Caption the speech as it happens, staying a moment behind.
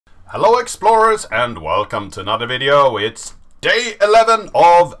Hello explorers and welcome to another video. It's day 11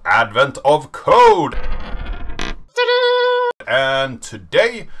 of Advent of Code. And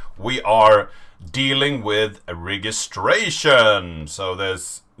today we are dealing with a registration. So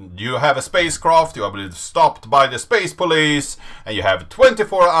you have a spacecraft, you have been stopped by the space police, and you have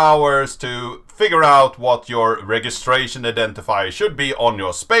 24 hours to figure out what your registration identifier should be on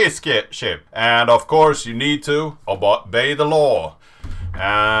your spaceship. And of course you need to obey the law.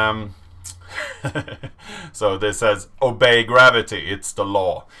 So this says obey gravity, it's the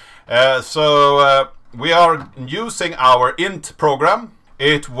law. We are using our int program.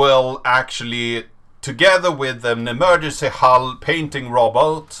 It will actually, together with an emergency hull painting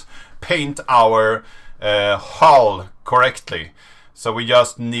robot, paint our hull correctly. So we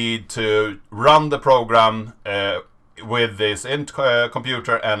just need to run the program with this int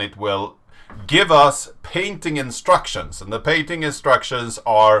computer, and it will give us painting instructions. And the painting instructions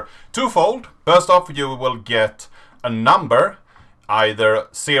are twofold. First off, you will get a number, either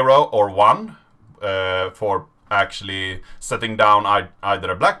 0 or 1, for actually setting down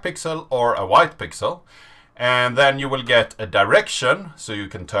either a black pixel or a white pixel. And then you will get a direction, so you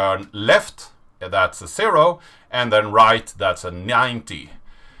can turn left, that's a 0, and then right, that's a 90.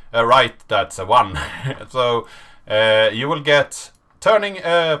 Right, that's a 1. So you will get turning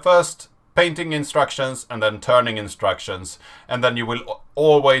first painting instructions and then turning instructions, and then you will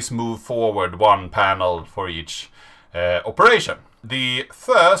always move forward one panel for each operation. The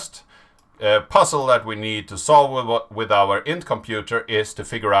first puzzle that we need to solve with our int computer is to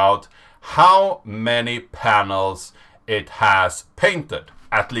figure out how many panels it has painted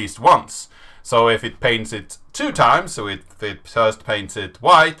at least once. So if it paints it 2 times, so if it first paints it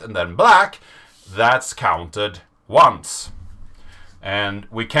white and then black, that's counted once. And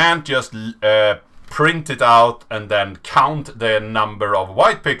we can't just print it out and then count the number of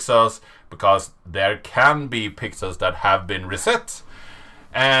white pixels, because there can be pixels that have been reset.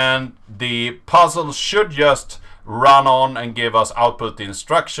 And the puzzle should just run on and give us output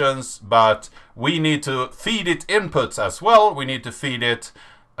instructions, but we need to feed it inputs as well. We need to feed it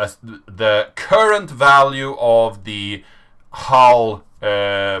the current value of the hull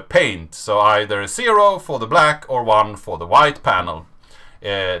paint. So either 0 for the black or 1 for the white panel,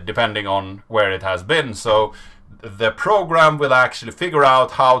 depending on where it has been. So the program will actually figure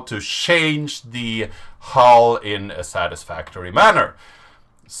out how to change the hull in a satisfactory manner.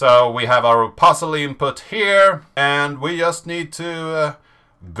 So we have our puzzle input here, and we just need to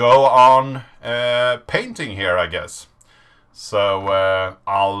go on painting here, I guess. So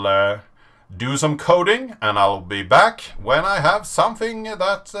I'll do some coding, and I'll be back when I have something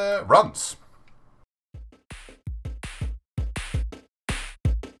that runs.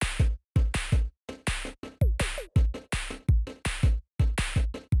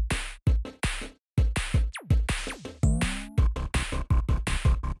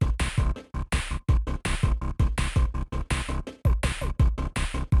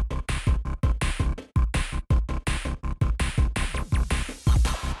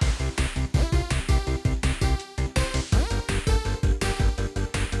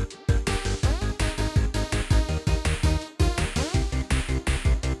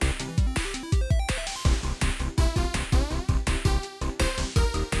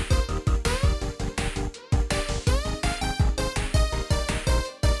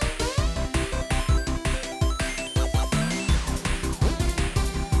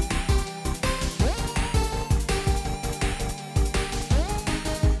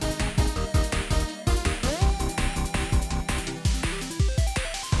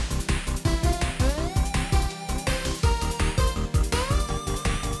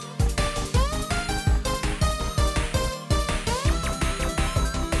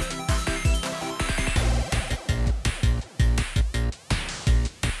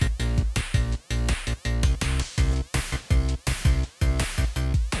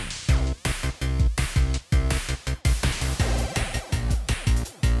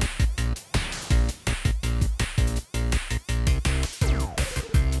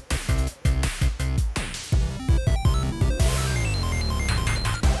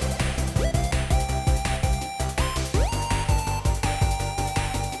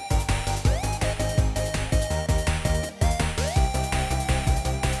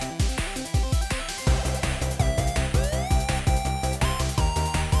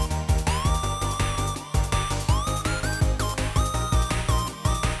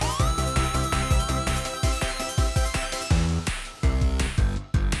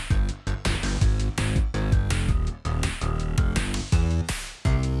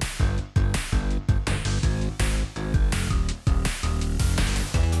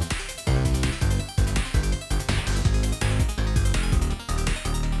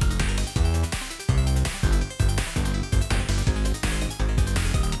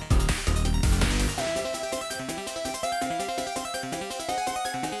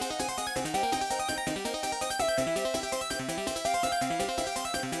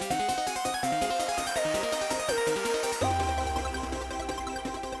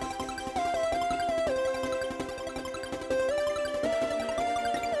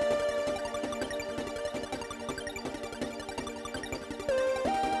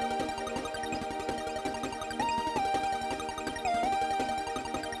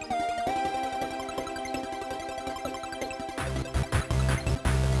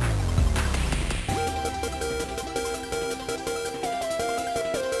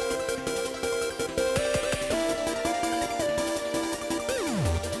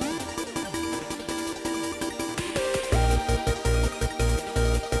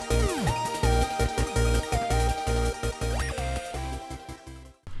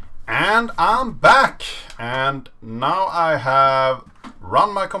 And I'm back, and now I have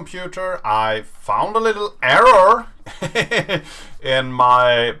run my computer. I found a little error in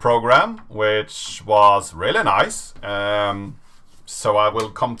my program, which was really nice. So I will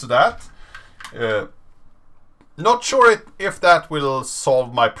come to that. Not sure if that will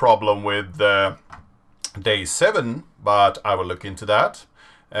solve my problem with day 7, but I will look into that.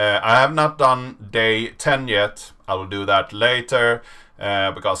 I have not done day 10 yet. I will do that later.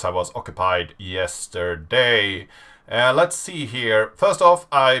 Because I was occupied yesterday. Let's see here. First off,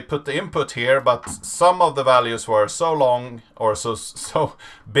 I put the input here, but some of the values were so long or so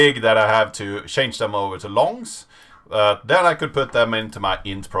big that I have to change them over to longs. Then I could put them into my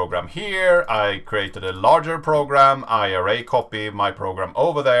int program here. I created a larger program. I array copy my program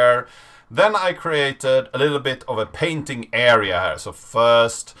over there. Then I created a little bit of a painting area here. So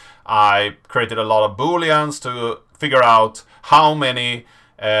first I created a lot of booleans to figure out how many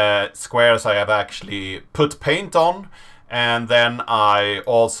squares I have actually put paint on, and then I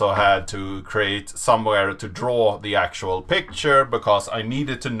also had to create somewhere to draw the actual picture, because I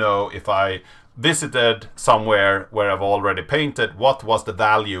needed to know if I visited somewhere where I've already painted, what was the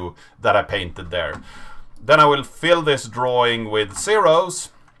value that I painted there. Then I will fill this drawing with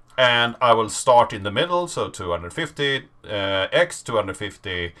zeros, and I will start in the middle, so 250 x,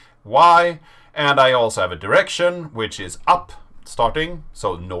 250 y. And I also have a direction, which is up, starting,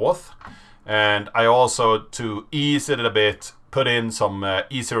 so north. And I also, to ease it a bit, put in some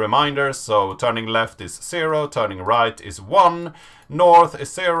easy reminders. So turning left is 0, turning right is 1, north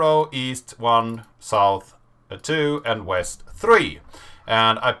is 0, east 1, south 2, and west 3.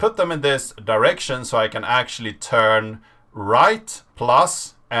 And I put them in this direction so I can actually turn right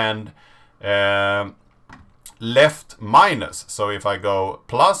plus and left minus. So if I go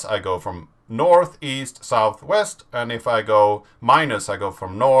plus, I go from north, east, south, west, and if I go minus, I go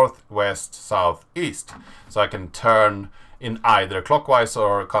from north, west, south, east. So I can turn in either clockwise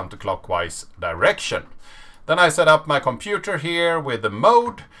or counterclockwise direction. Then I set up my computer here with the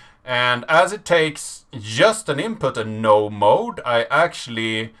mode, and as it takes just an input and no mode, I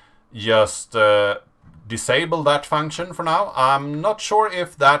actually just disable that function for now. I'm not sure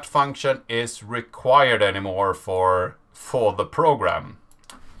if that function is required anymore for the program.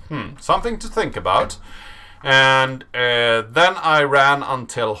 Something to think about. And then I ran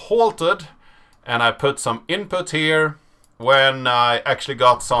until halted, and I put some input here. When I actually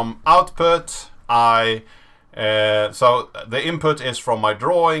got some output, so the input is from my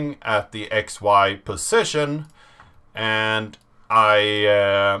drawing at the XY position, and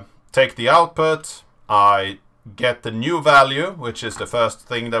I take the output, I get the new value, which is the first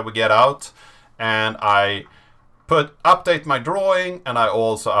thing that we get out, and I update my drawing, and I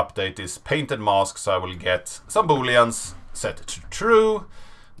also update this painted mask, so I will get some booleans, set it to true.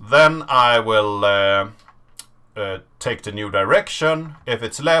 Then I will take the new direction. If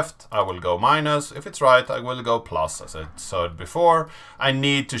it's left, I will go minus. If it's right, I will go plus, as I said before. I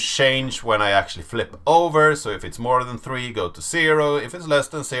need to change when I actually flip over, so if it's more than 3, go to 0. If it's less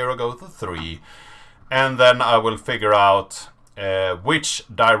than 0, go to 3. And then I will figure out which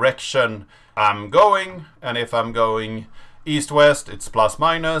direction I'm going, and if I'm going east-west, it's plus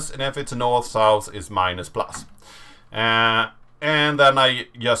minus, and if it's north-south, it's minus plus. And then I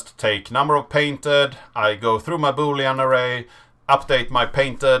just take number of painted, I go through my boolean array, update my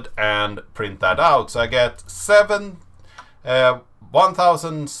painted, and print that out. So I get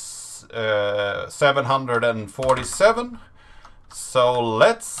 1,747. So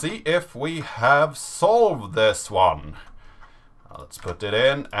let's see if we have solved this one. Let's put it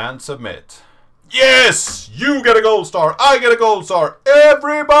in and submit. Yes! You get a gold star. I get a gold star.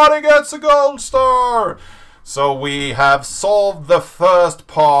 Everybody gets a gold star. So we have solved the first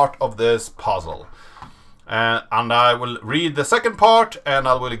part of this puzzle. And I will read the second part, and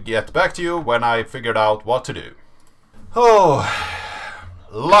I will get back to you when I figured out what to do. Oh,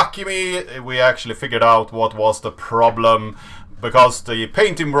 lucky me, we actually figured out what was the problem, because the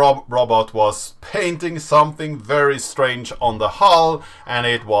painting robot was painting something very strange on the hull, and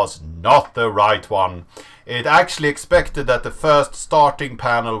it was not the right one. It actually expected that the first starting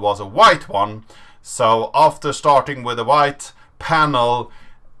panel was a white one, so after starting with a white panel,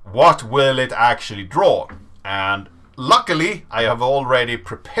 what will it actually draw? And luckily, I have already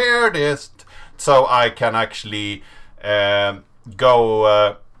prepared it, so I can actually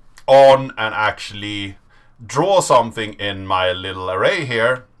go on and actually draw something in my little array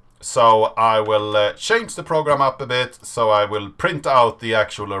here. So I will change the program up a bit, so I will print out the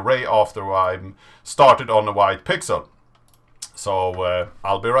actual array after I'm started on a white pixel. So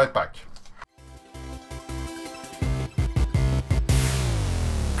I'll be right back.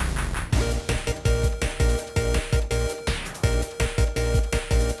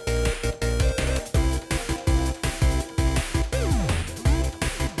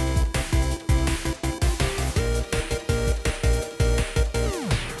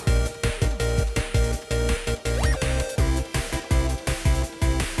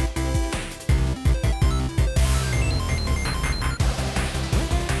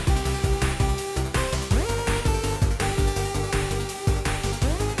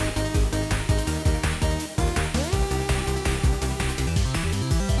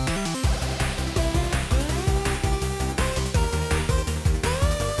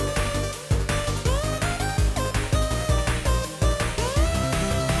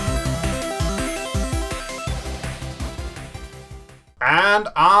 And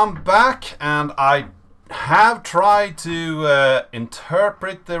I'm back, and I have tried to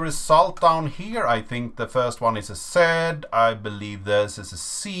interpret the result down here. I think the first one is a Z. I believe this is a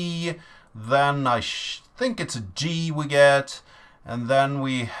C. Then I think it's a G we get. And then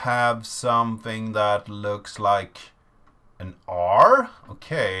we have something that looks like an R.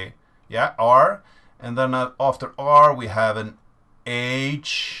 Okay, yeah, R. And then after R we have an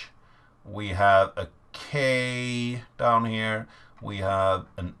H. We have a K down here. We have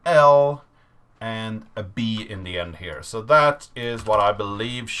an L and a B in the end here. So that is what I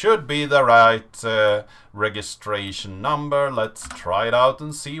believe should be the right registration number. Let's try it out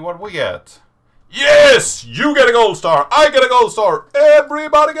and see what we get. Yes! You get a gold star! I get a gold star!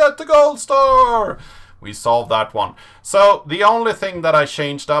 Everybody get a gold star! We solved that one. So the only thing that I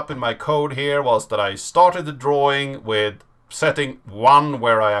changed up in my code here was that I started the drawing with setting 1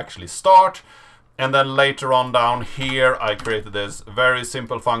 where I actually start. And then later on down here, I created this very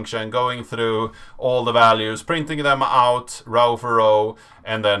simple function going through all the values, printing them out row for row,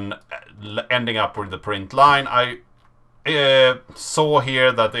 and then ending up with the print line. I saw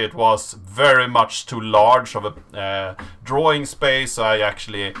here that it was very much too large of a drawing space, so I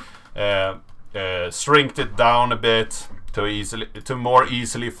actually shrinked it down a bit to more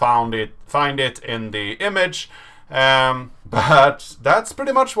easily find it in the image. But that's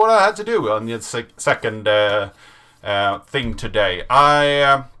pretty much what I had to do on the second thing today.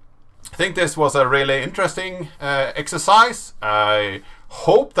 I think this was a really interesting exercise. I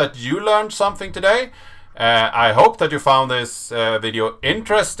hope that you learned something today. I hope that you found this video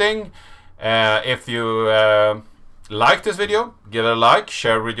interesting. If you like this video, give it a like,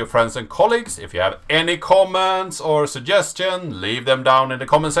 share it with your friends and colleagues. If you have any comments or suggestions, leave them down in the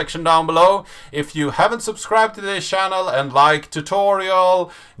comment section down below. If you haven't subscribed to this channel and like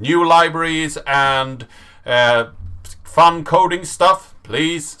tutorial, new libraries and fun coding stuff,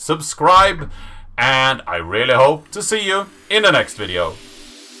 please subscribe. And I really hope to see you in the next video.